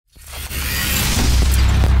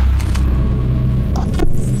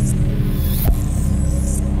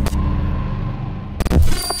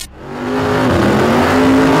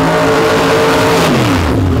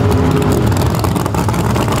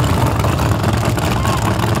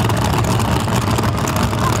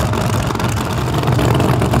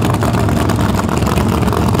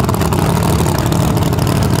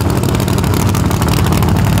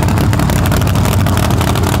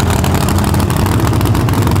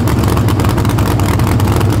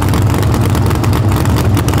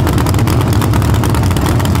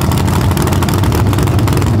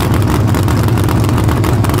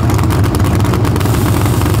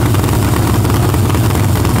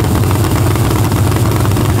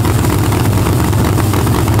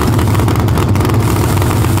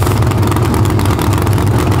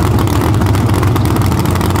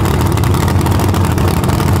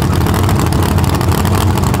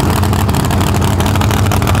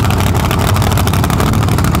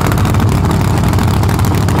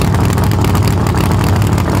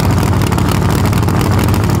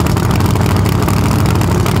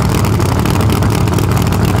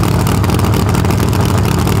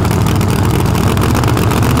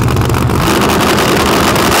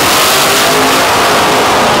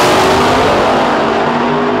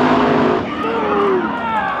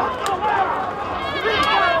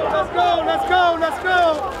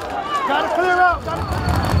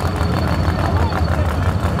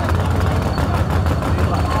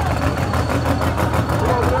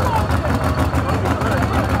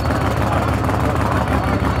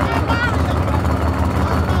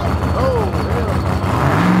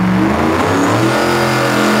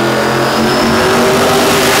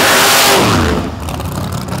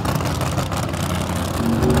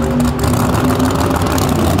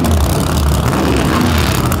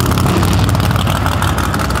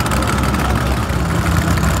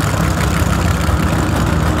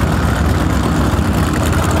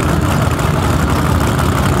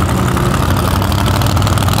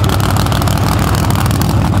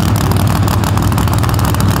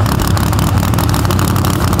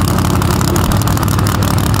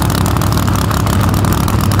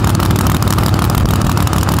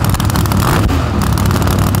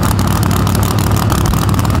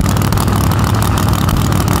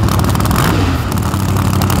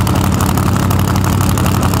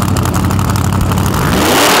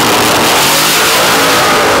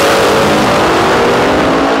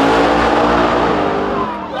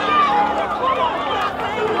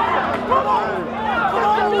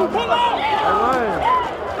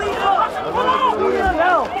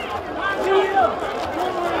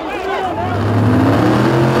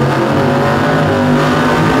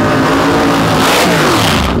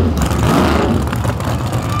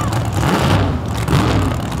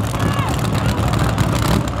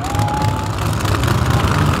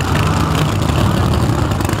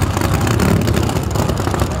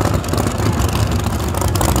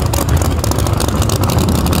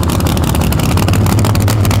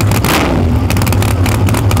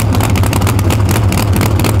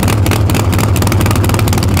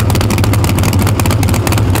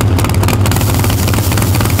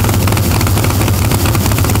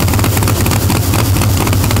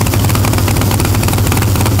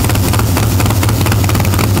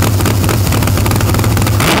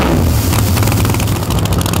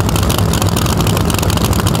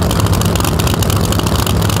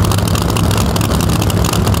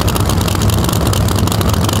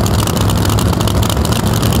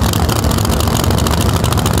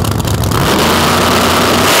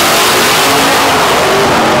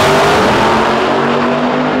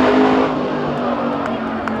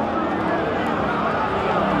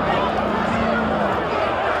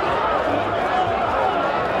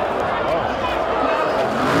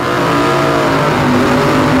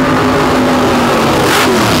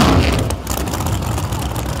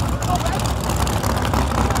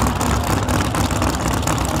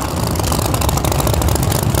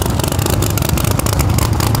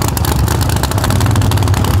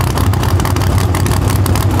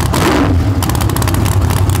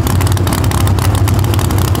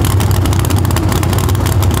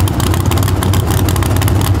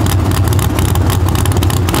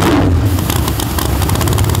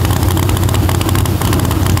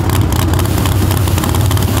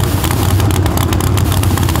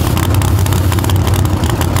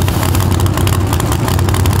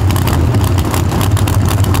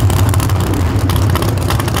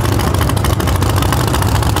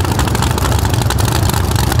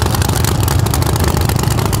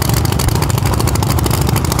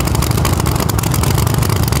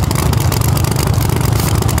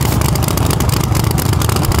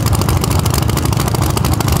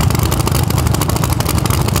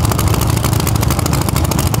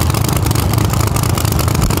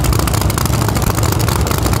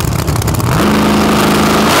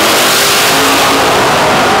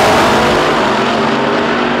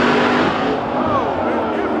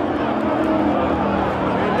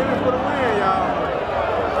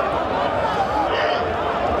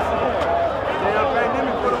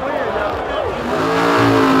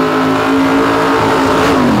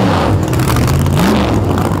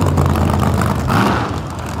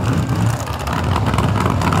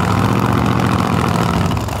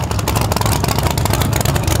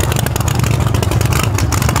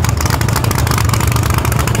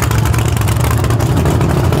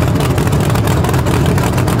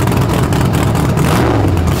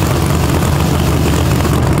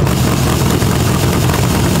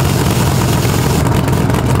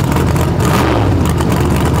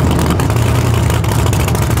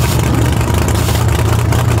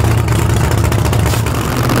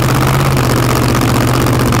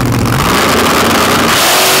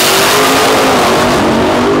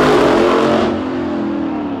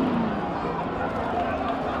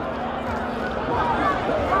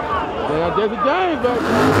got Jesse James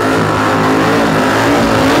back.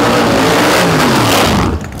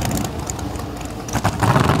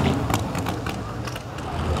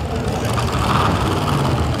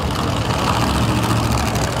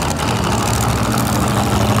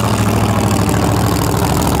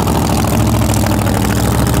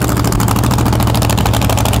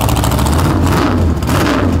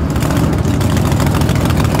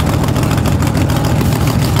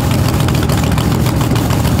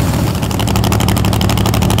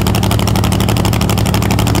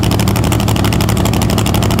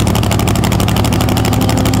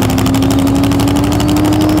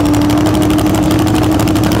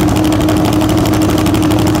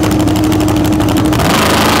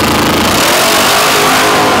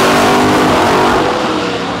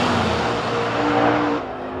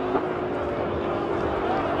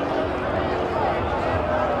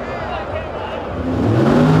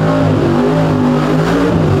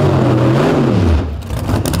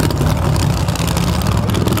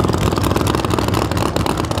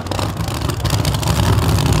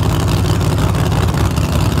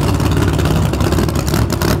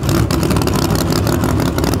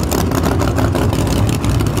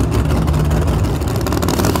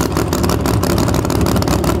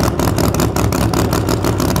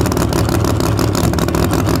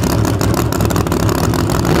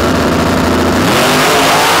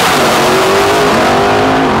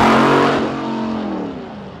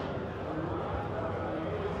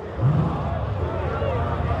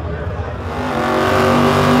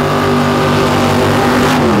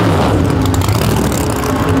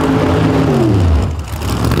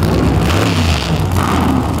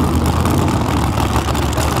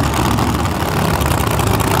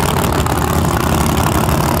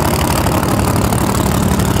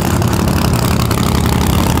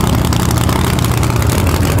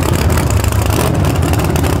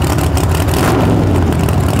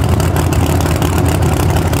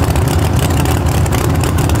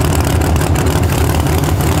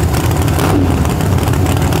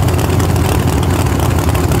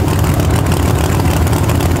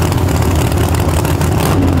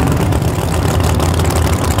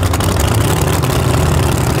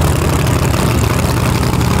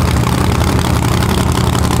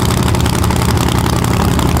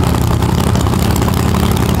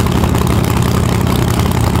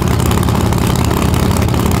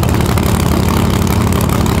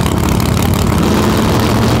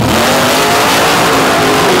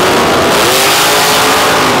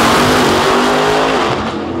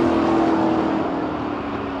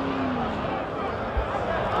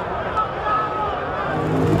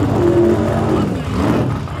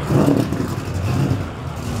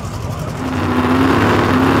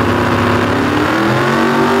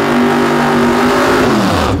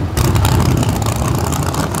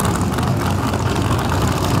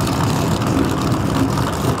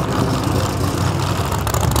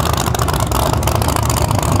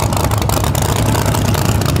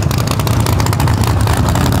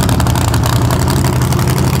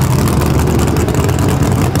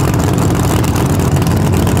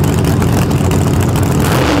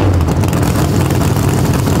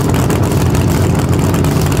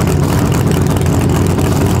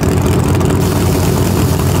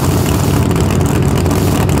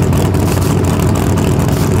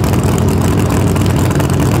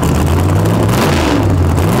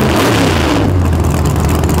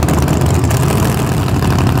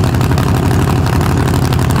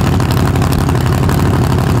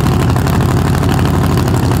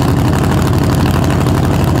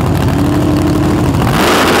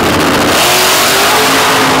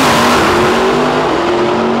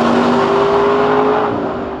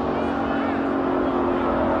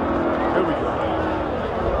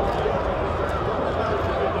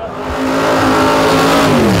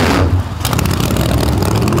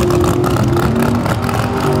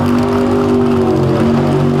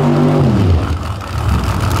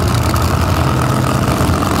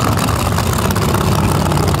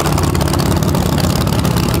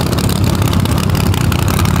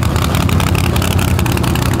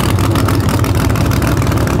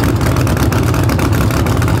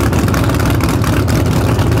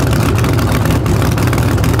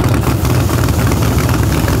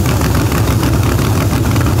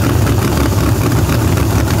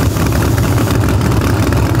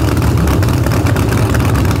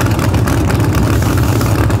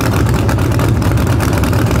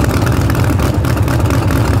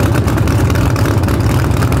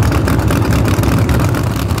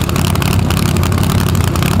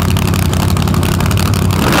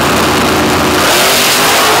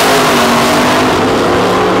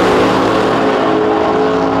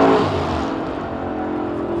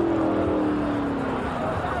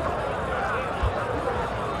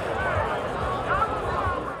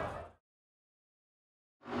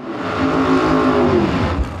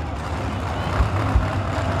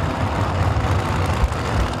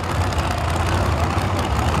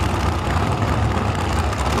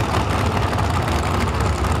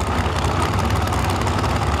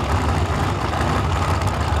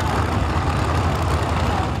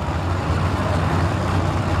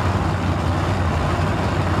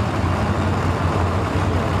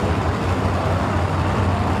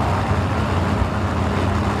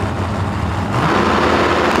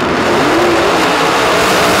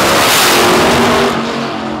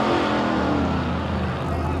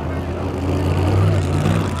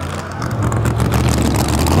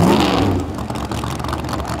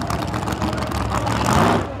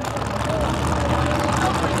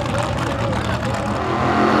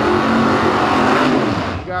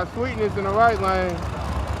 got sweetness in the right lane.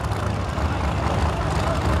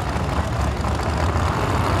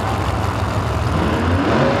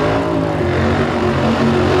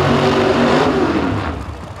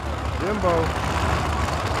 Jimbo.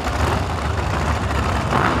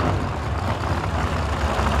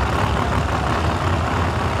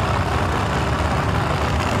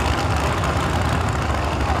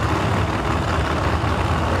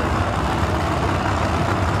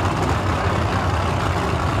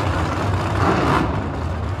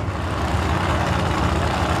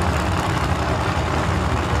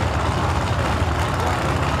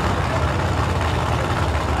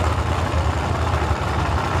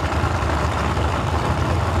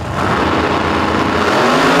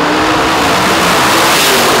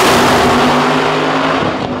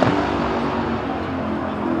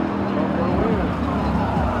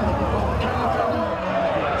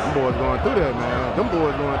 Through there, man. Them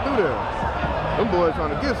boys going through there. Them boys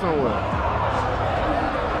trying to get somewhere.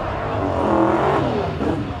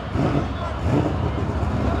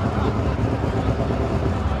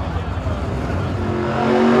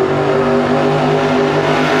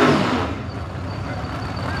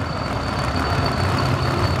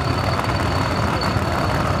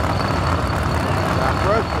 Got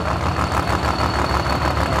pressure.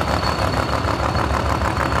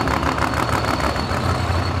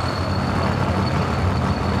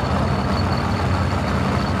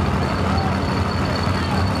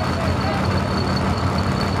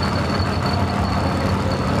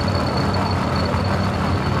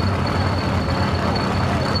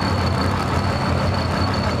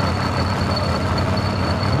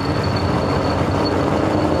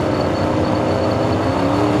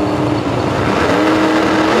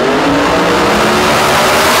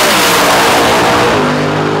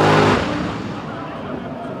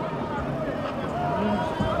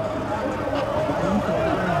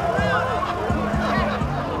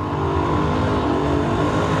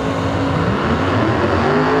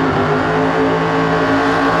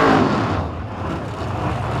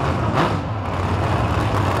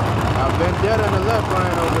 Dead in the left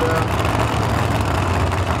lane over there.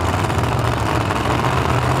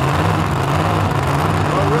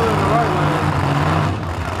 Oh, really in the right lane.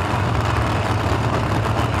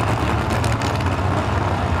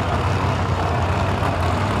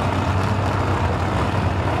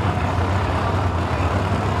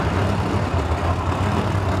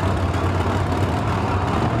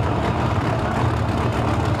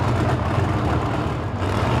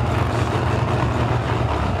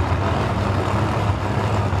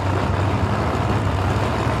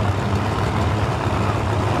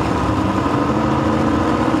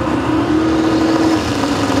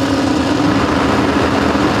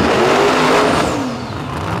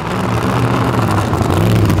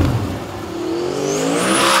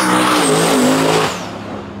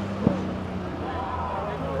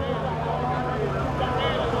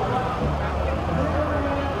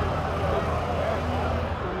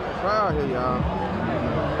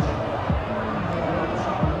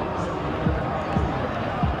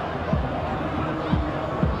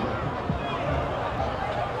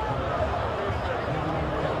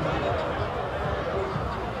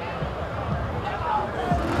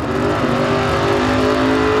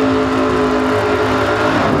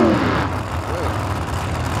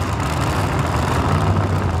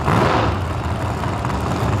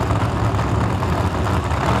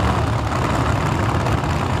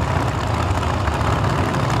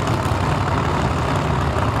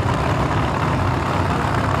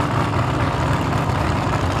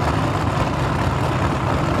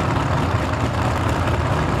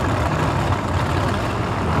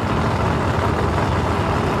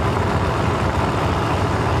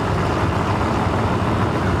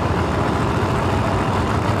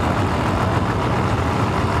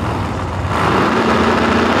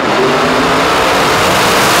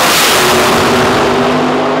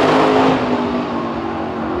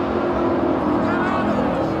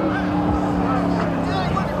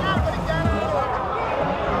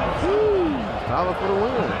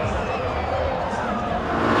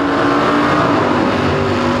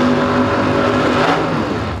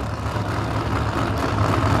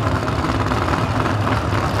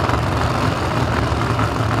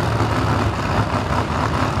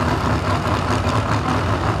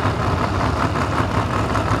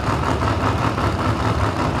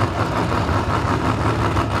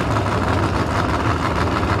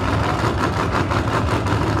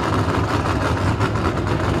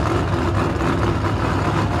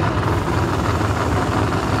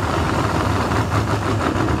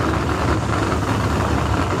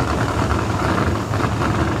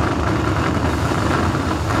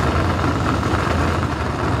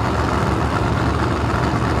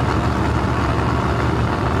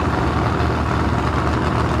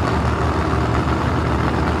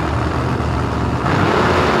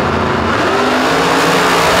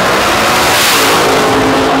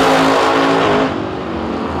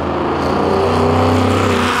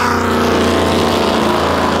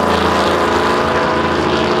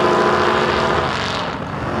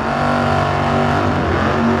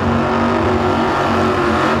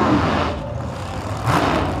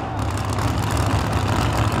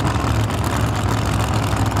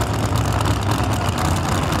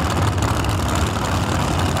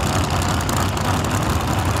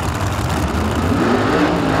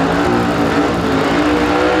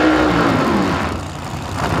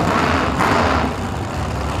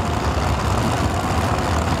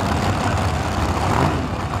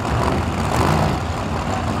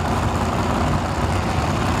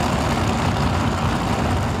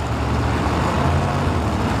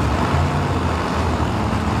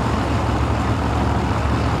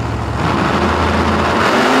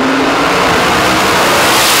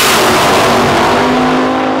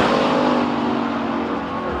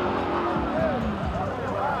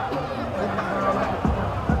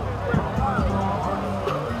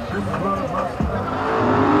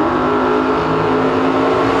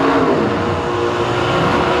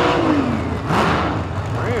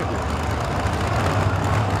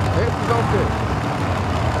 shit.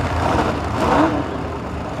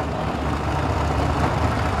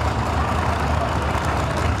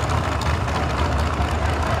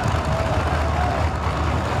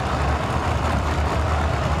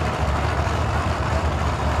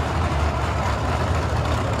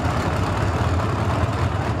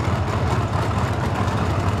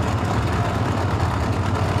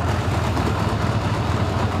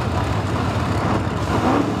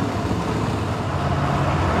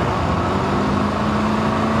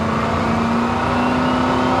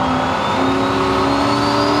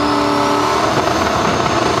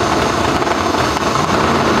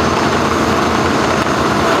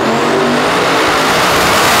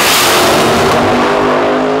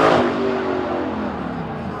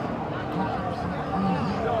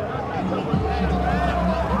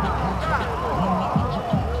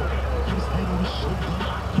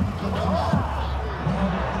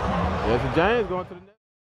 Jesse James going to the net.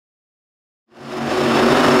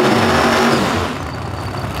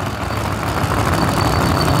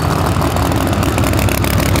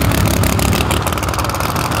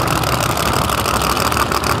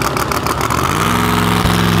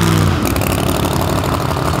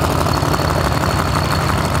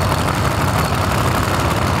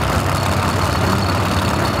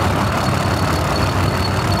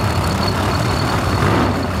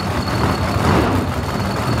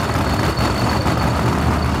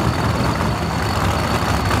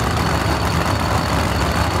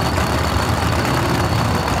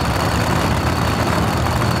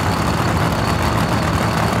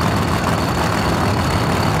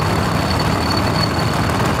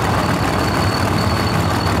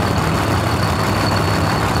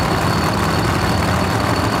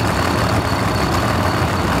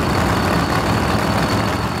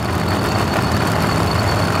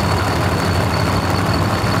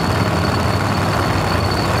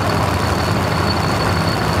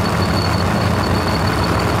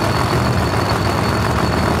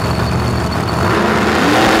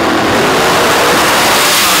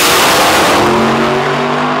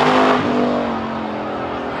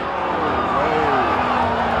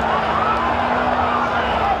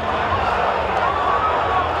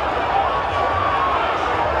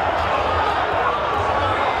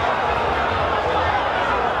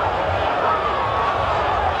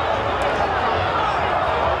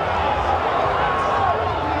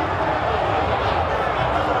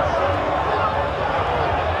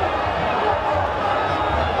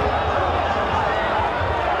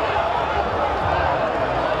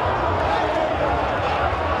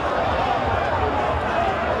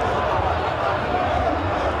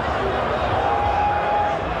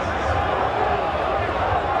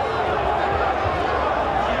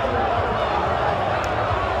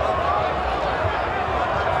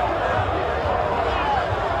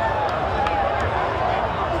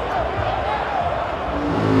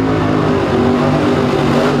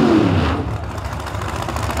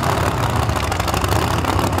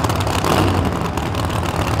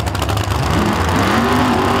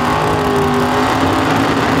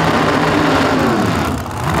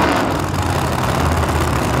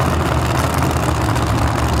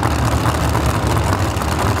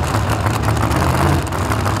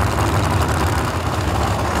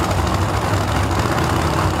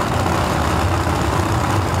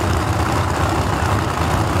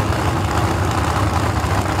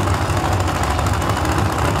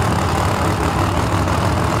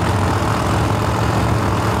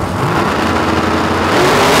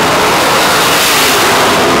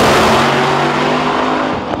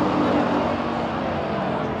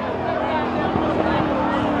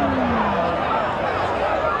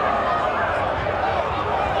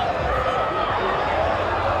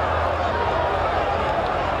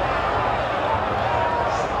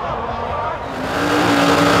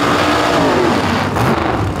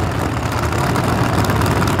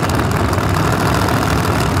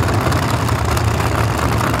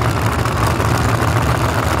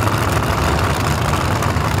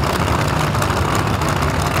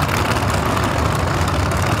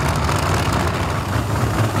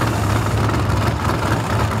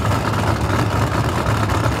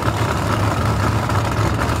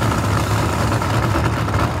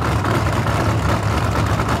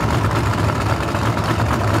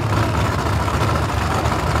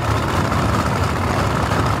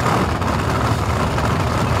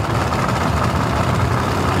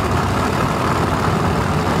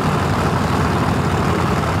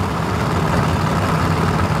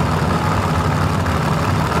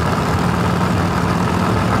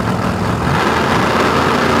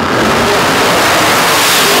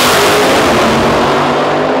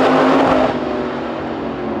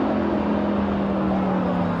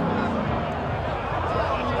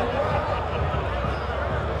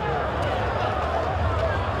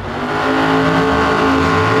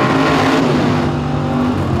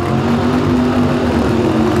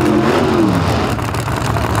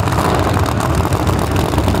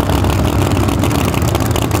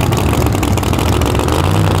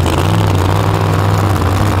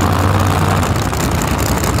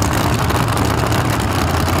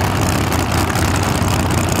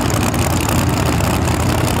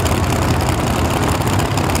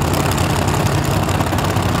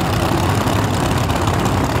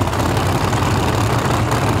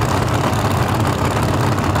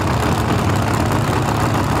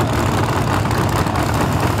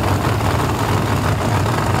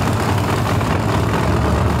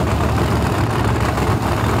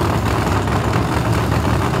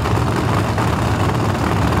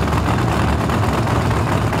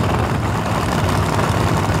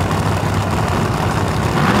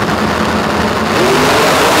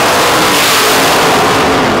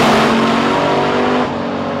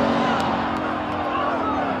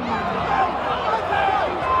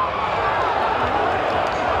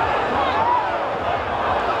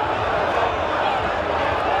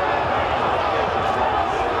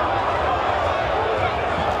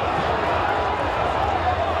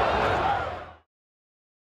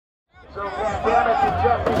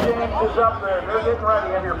 is up there. They're getting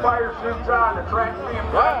ready. Have your fire suits on. The track's being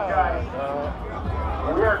bright, guys.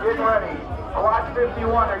 We are getting ready. Watch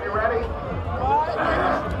 51. Are you ready?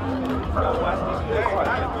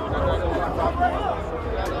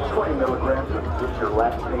 20 milligrams of get your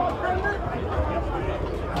lactate.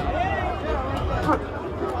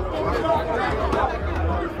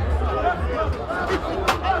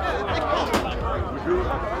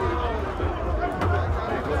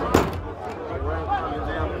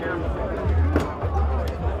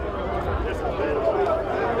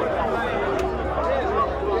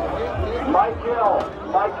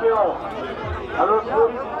 Mike Hill. Are those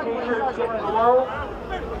hoodies and t-shirts getting low?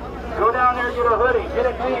 Go down there and get a hoodie. Get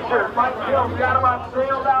a t-shirt. Mike Hill's got them on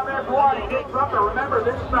sale down there for one. Get something. Remember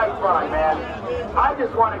this night's fun, man. I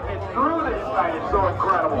just want to get through this night. It's so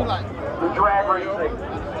incredible. The drag racing.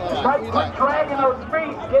 Mike, quit dragging those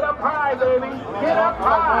feet. Get up high, baby. Get up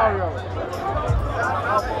high.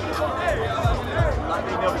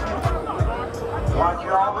 Want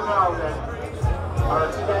you all to know that our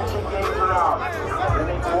extension gates are out. They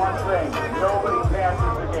mean one thing. Nobody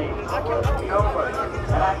passes the gate. Nobody.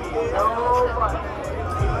 And I mean nobody.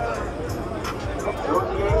 Those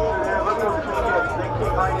gates are there. Look at those two kids. They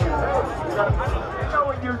came right in. You know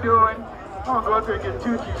what you're doing. I'm going to go up there and get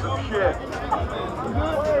Tucci some shit.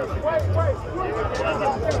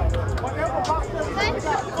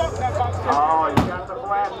 Oh, you got the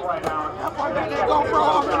flashlight on.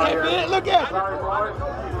 Look at it. Sorry, boys.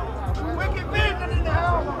 Wicked vision in the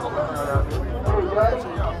house. Hey,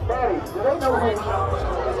 Daddy, do they know who?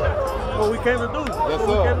 What we came to do. Yes,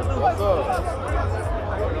 sir. Yes, sir.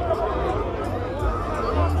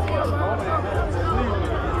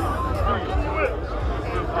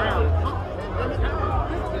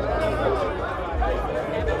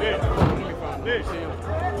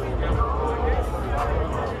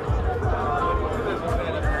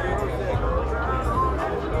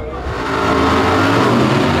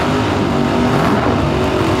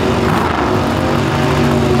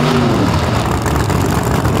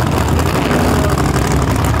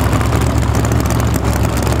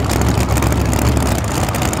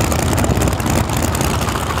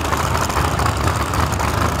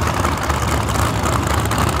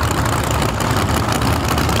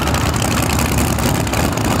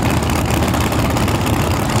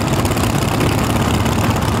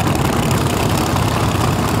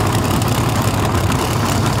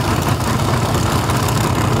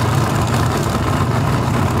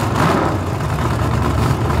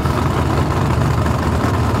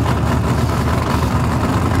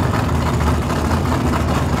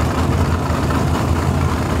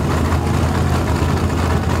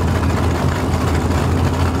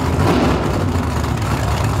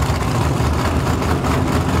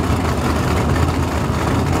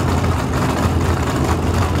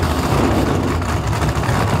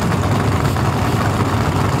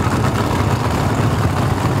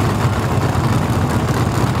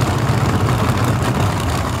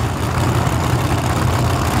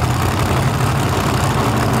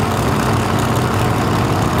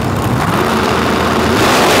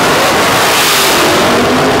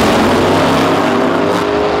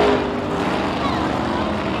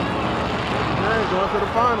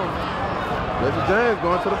 Jesse James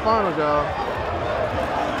going to the finals, y'all.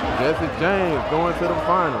 Jesse James going to the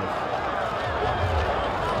finals.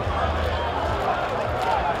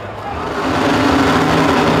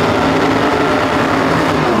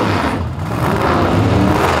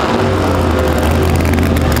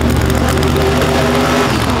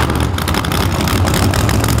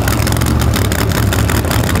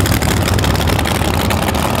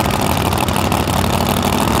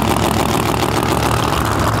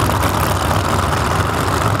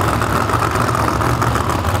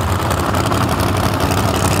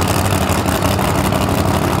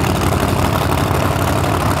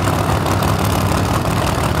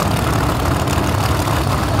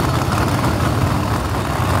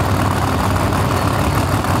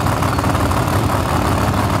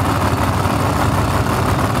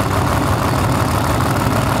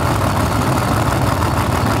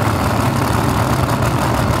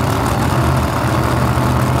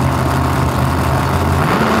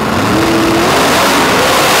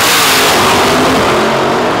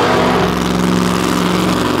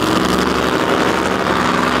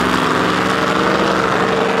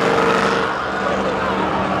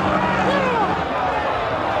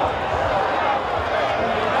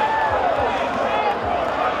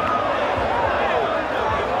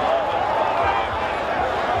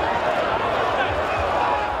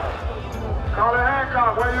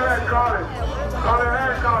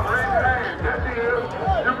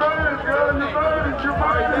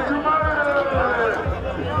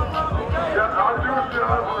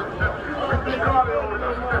 You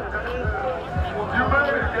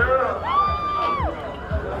made it, girl.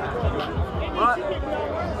 What?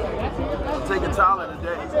 I'm taking Tyler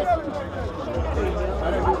today.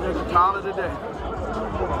 Tyler today.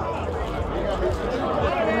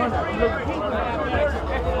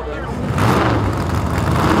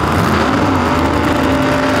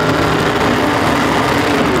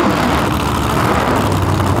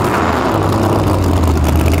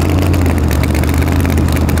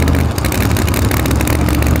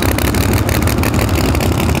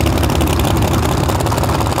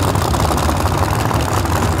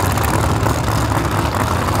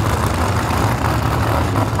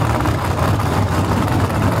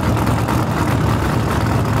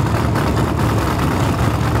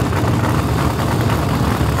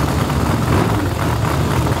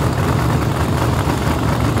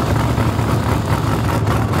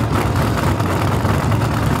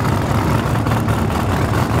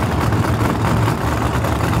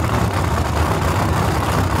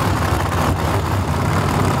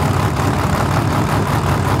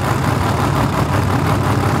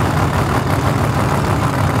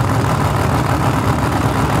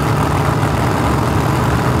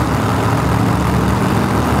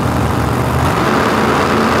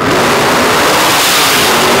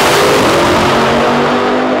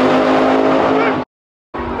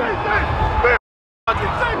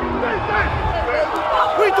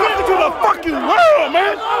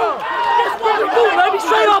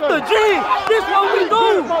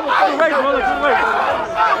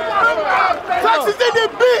 Texas in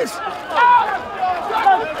that bitch!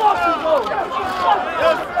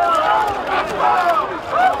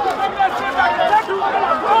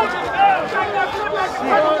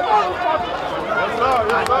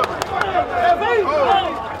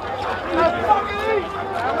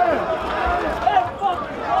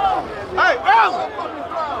 Hey, Alan!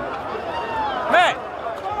 Matt!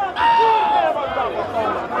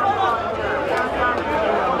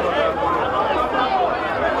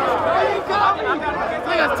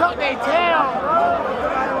 Niggas tuck their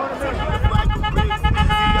tail.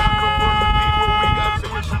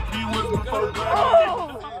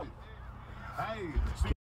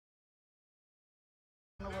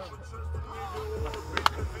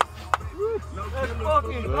 Let's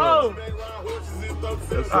fucking go.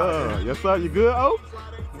 Yes, sir. Yes, sir. You good, O?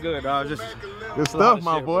 Good, dog. Just good stuff,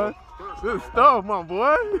 my boy. Good stuff, my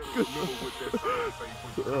boy.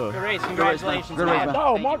 Good race, congratulations. Good race, man.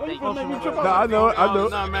 No, Mark, you finna make me trip out. No, I know it. I know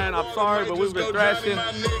it. Nah, man, I'm sorry, but we've been thrashing.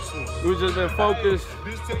 We've just been focused.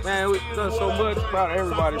 Man, we've done so much. Proud of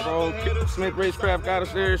everybody, bro. Smith Racecraft got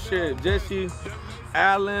us there. Shit, Jesse,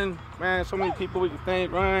 Allen, man, so many people we can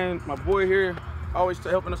thank. Ryan, my boy here, always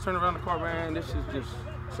helping us turn around the car, man. This is just,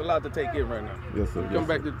 it's a lot to take in right now. Yes, sir. Come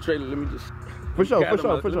back to the trailer. Let me just. For sure, gather for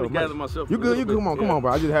sure, my- for let sure. me gather myself. You a good? little You bit. good? Come on,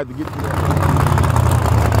 bro. I just had to get to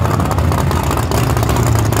that.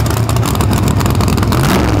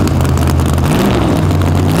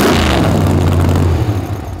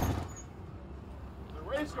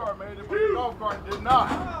 Race car made it, but the golf cart did not.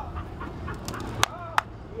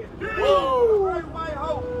 Woo!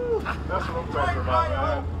 That's what I'm talking about,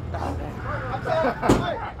 man.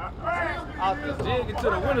 Off the jig into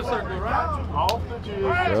the winner circle, right? Off the jig.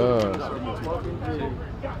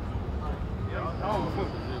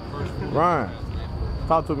 Ryan,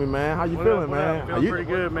 talk to me, man. How you feeling, man? Feeling pretty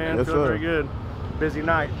good, man. Yes, Feeling sir. pretty good. Busy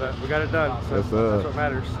night, but we got it done. So Yes, sir. that's what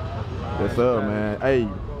matters. Yes, sir, man. Hey,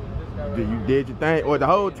 you did your thing, or the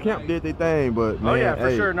whole camp did their thing, but man, Oh yeah, for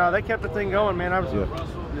hey. sure. No, they kept the thing going, man. I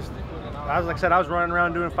was like I said, I was running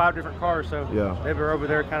around doing 5 different cars, so Yeah. they were over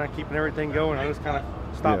there kind of keeping everything going. I just kind of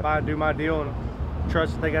stopped Yeah. by and do my deal and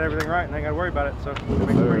trust that they got everything right and I ain't got to worry about it. So it Yes,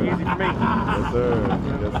 makes it sir. pretty easy for me. Yes, sir.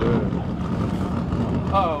 Yes, sir.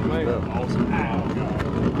 Oh, man.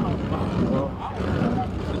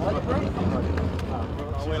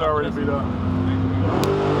 She's already beat up.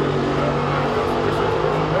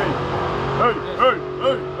 Hey, hey, hey,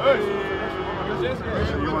 hey,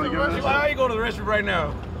 hey. You want to give us? How you going to the restroom right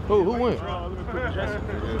now? Who went?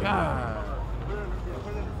 God.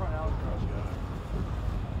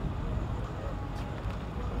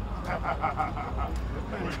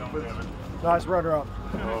 Nice runner up.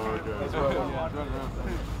 Oh, okay.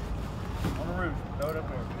 On the roof. Throw it up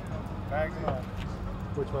there. Bags and all.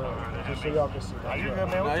 Which one? Just so y'all can see. Are you good,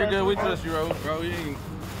 man? Nah, you're good. We trust you, bro. You ain't.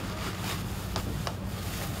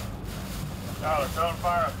 Tyler, tell him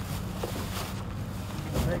fire.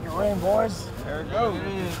 Make it rain, boys. There it goes. There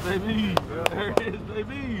it is, baby. There it is,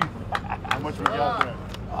 baby. How much we got there?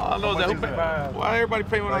 Oh, no, How much is that? why everybody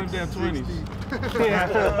paying one of them damn 20s?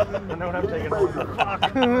 Yeah. I know what I'm taking on. Fuck.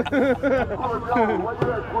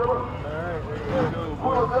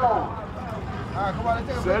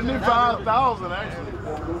 75,000 actually.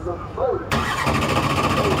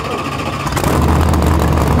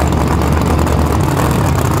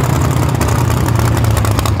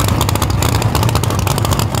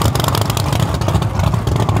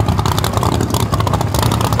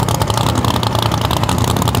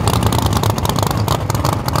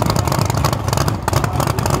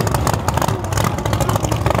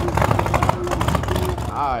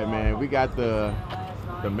 We got the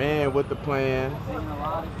man with the plan,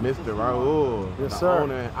 Mr. Raul, yes, the sir.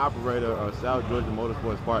 owner and operator of South Georgia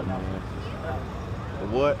Motorsports Park, man.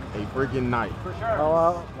 What a freaking night.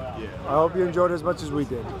 Oh, yeah. I hope you enjoyed it as much as we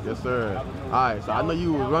did. Yes, sir. All right, so I know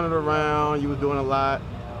you was running around, you was doing a lot.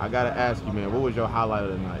 I gotta ask you, man, what was your highlight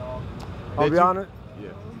of the night? I'll be honest. Yeah.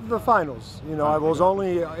 The finals. You know, I was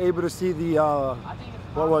only able to see the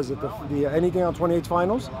what was it? The anything on 28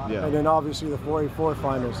 finals, yeah. And then obviously the 484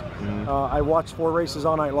 finals. I watched 4 races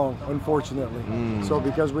all night long, unfortunately. So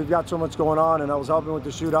because we've got so much going on, and I was helping with the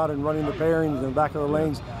shootout and running the pairings in the back of the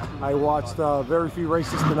lanes, I watched very few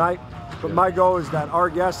races tonight. But my goal is that our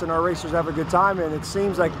guests and our racers have a good time, and it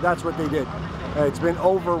seems like that's what they did. It's been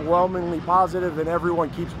overwhelmingly positive, and everyone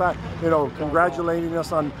keeps back, you know, congratulating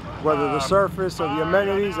us on whether the surface or the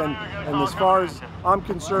amenities. And as far as I'm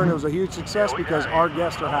concerned, it was a huge success because our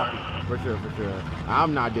guests are happy. For sure, for sure.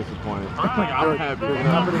 I'm not disappointed. I'm happy. You know?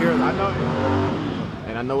 Happy to hear that. I know,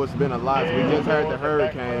 and I know it's been a lot. So we just heard the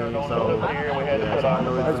hurricane, so yeah, so I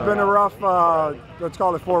know it's been a rough, let's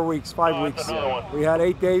call it 4 weeks, 5 weeks. We had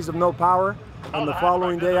 8 days of no power. And the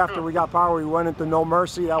following day after we got power, we went into No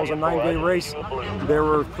Mercy. That was a 9-day race. They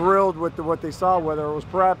were thrilled with what they saw, whether it was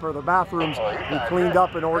prep or the bathrooms. We cleaned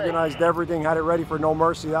up and organized everything, had it ready for No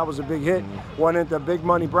Mercy. That was a big hit. Went into a big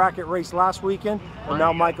money bracket race last weekend, and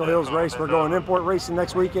now Michael Hill's race. We're going import racing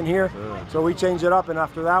next weekend here. So we changed it up, and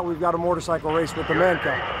after that, we've got a motorcycle race with the Man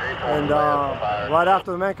Cup. And right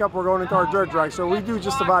after the Man Cup, we're going into our dirt drag. So we do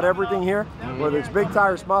just about everything here, whether it's big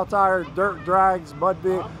tire, small tire, dirt drags, mud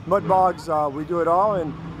bogs. We do it all,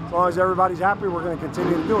 and as long as everybody's happy, we're going to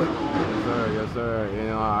continue to do it. Yes, sir. Yes, sir. You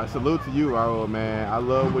know, I salute to you, Raul, man. I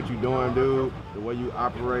love what you're doing, dude. The way you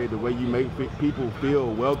operate, the way you make people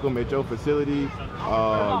feel welcome at your facility.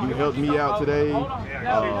 You helped me out today.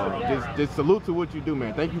 Just salute to what you do,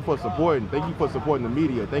 man. Thank you for supporting. Thank you for supporting the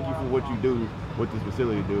media. Thank you for what you do with this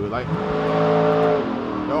facility, dude. Like,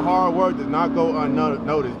 your hard work does not go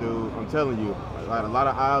unnoticed, dude. I'm telling you. Like, a lot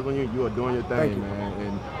of eyes on you. You are doing your thing, man.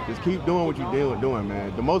 And just keep doing what you're doing,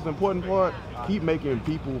 man. The most important part, keep making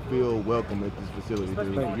people feel welcome at this facility,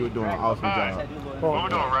 dude. You're doing an awesome job. Well,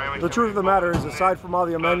 the truth of the matter is, aside from all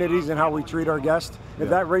the amenities and how we treat our guests, if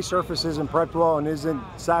that race surface isn't prepped well and isn't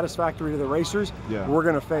satisfactory to the racers, we're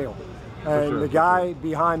going to fail. And the guy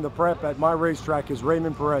behind the prep at my racetrack is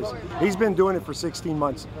Raymond Perez. He's been doing it for 16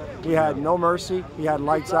 months. He had No Mercy, he had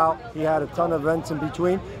Lights Out, he had a ton of events in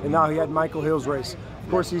between, and now he had Michael Hill's race.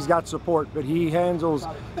 Of course, he's got support, but he handles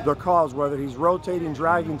the cause, whether he's rotating,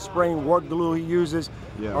 dragging, spraying, what glue he uses.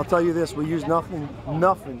 I'll tell you this, we use nothing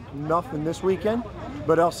this weekend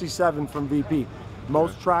but LC7 from VP.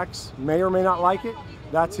 Most tracks may or may not like it.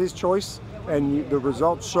 That's his choice. And the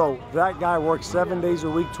results show. That guy works 7 days a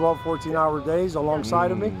week, 12, 14-hour days alongside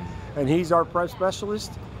of me, and he's our prep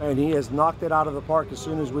specialist, and he has knocked it out of the park as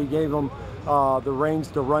soon as we gave him the reins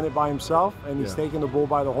to run it by himself, and he's taking the bull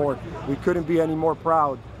by the horn. We couldn't be any more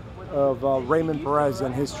proud of Raymond Perez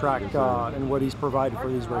and his track and what he's provided for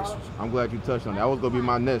these racers. I'm glad you touched on that. That was going to be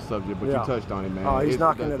my next subject, but you touched on it, man. He's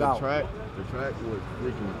knocking it out. The track was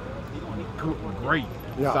freaking great.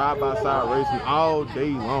 Yeah. Side-by-side racing all day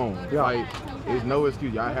long. Like, there's no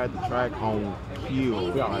excuse. Y'all had the track on kill.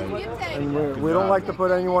 Like, and we don't like to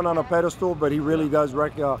put anyone on a pedestal, but he really does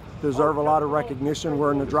deserve a lot of recognition.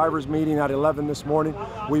 We're in the driver's meeting at 11 this morning.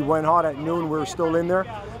 We went hot at noon. We were still in there,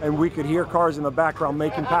 and we could hear cars in the background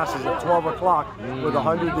making passes at 12 o'clock with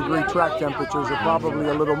 100-degree track temperatures, or probably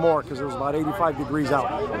a little more because it was about 85 degrees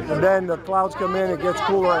out. And then the clouds come in, it gets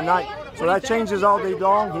cooler at night. So that changes all day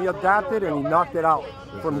long. He adapted and he knocked it out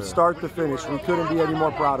from start to finish. We couldn't be any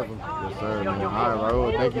more proud of him. Yes, sir, man. All right,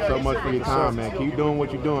 Raul, thank you so much for your time, man. Keep doing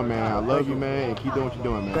what you're doing, man. I love you, man, and keep doing what you're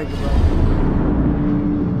doing, man. Thank you, bro.